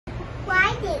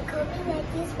did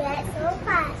COVID-19 spread so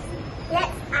fast?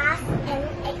 Let's ask an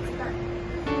expert.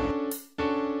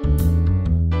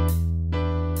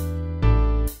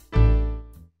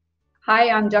 Hi,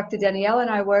 I'm Dr. Danielle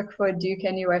and I work for Duke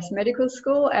NUS Medical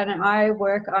School and I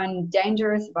work on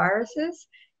dangerous viruses,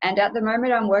 and at the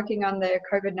moment I'm working on the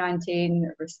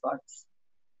COVID-19 response.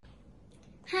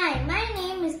 Hi, my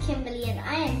name is Kimberly and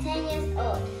I am 10 years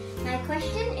old. My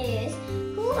question is,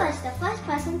 who was the first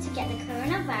person to get the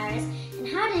coronavirus and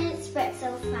how did it spread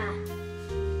so fast?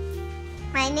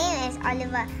 My name is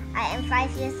Oliver. I am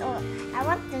 5 years old. I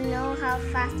want to know how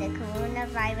fast the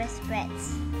coronavirus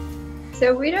spreads.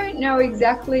 So we don't know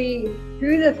exactly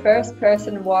who the first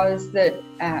person was that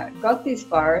got this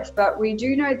virus, but we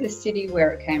do know the city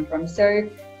where it came from. So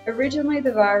originally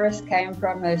the virus came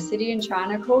from a city in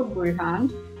China called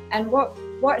Wuhan, and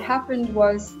what happened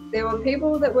was there were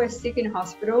people that were sick in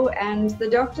hospital and the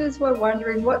doctors were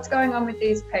wondering what's going on with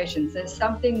these patients. There's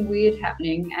something weird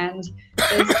happening and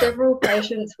there's several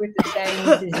patients with the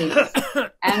same disease.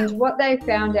 And what they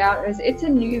found out is it's a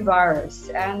new virus,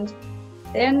 and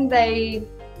then they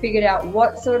figured out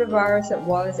what sort of virus it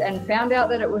was and found out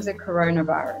that it was a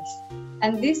coronavirus.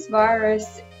 And this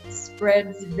virus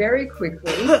spreads very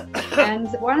quickly. And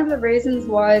one of the reasons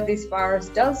why this virus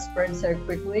does spread so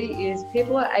quickly is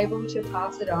people are able to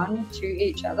pass it on to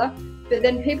each other, but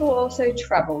then people also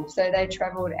travel. So they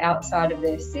traveled outside of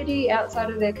their city, outside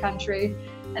of their country,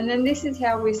 and then this is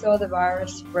how we saw the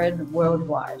virus spread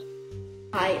worldwide.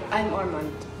 Hi, I'm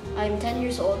Armand. I'm 10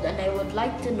 years old and I would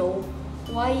like to know,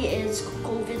 why is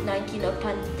COVID-19 a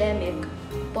pandemic,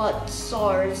 but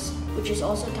SARS, which is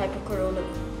also a type of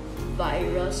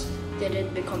coronavirus,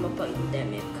 didn't become a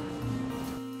pandemic?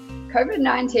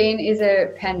 COVID-19 is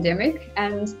a pandemic,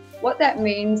 and what that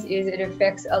means is it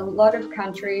affects a lot of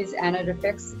countries and it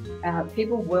affects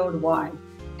people worldwide.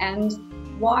 And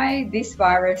why this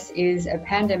virus is a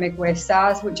pandemic where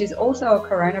SARS, which is also a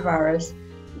coronavirus,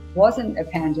 wasn't a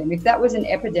pandemic, that was an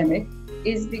epidemic,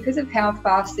 is because of how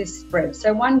fast this spread.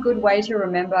 So one good way to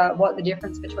remember what the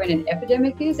difference between an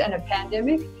epidemic is and a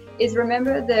pandemic is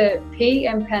remember the P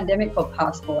in pandemic for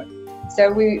passport.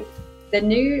 So when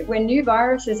new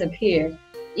viruses appear,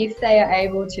 if they are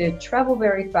able to travel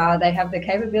very far, they have the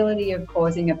capability of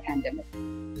causing a pandemic.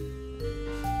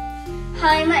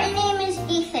 Hi, my name is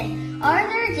Ethan. Are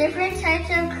there different types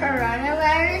of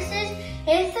coronaviruses?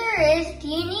 If there is, do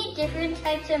you need different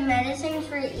types of medicines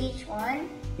for each one?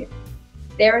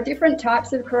 There are different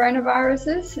types of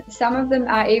coronaviruses. Some of them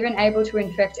are even able to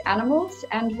infect animals,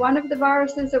 and one of the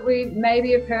viruses that we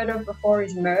maybe have heard of before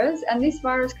is MERS, and this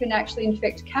virus can actually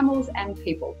infect camels and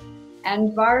people.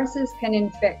 And viruses can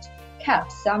infect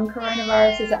cats. Some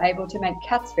coronaviruses are able to make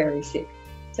cats very sick.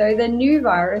 So the new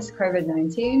virus,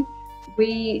 COVID-19,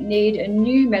 we need a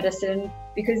new medicine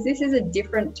because this is a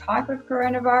different type of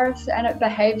coronavirus and it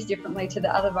behaves differently to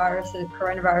the other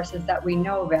coronaviruses that we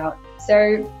know about.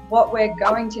 So what we're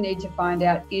going to need to find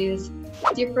out is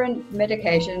different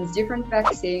medications, different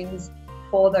vaccines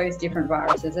for those different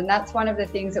viruses. And that's one of the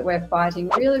things that we're fighting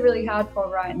really, really hard for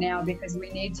right now, because we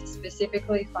need to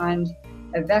specifically find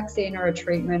a vaccine or a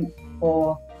treatment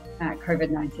for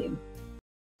COVID-19.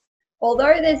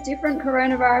 Although there's different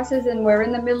coronaviruses and we're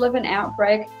in the middle of an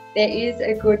outbreak, there is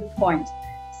a good point.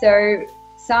 So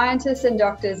scientists and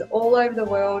doctors all over the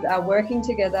world are working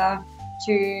together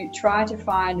to try to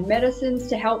find medicines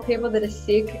to help people that are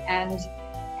sick and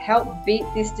help beat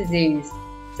this disease.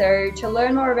 So to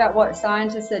learn more about what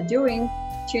scientists are doing,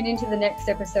 tune into the next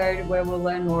episode where we'll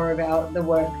learn more about the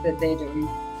work that they're doing.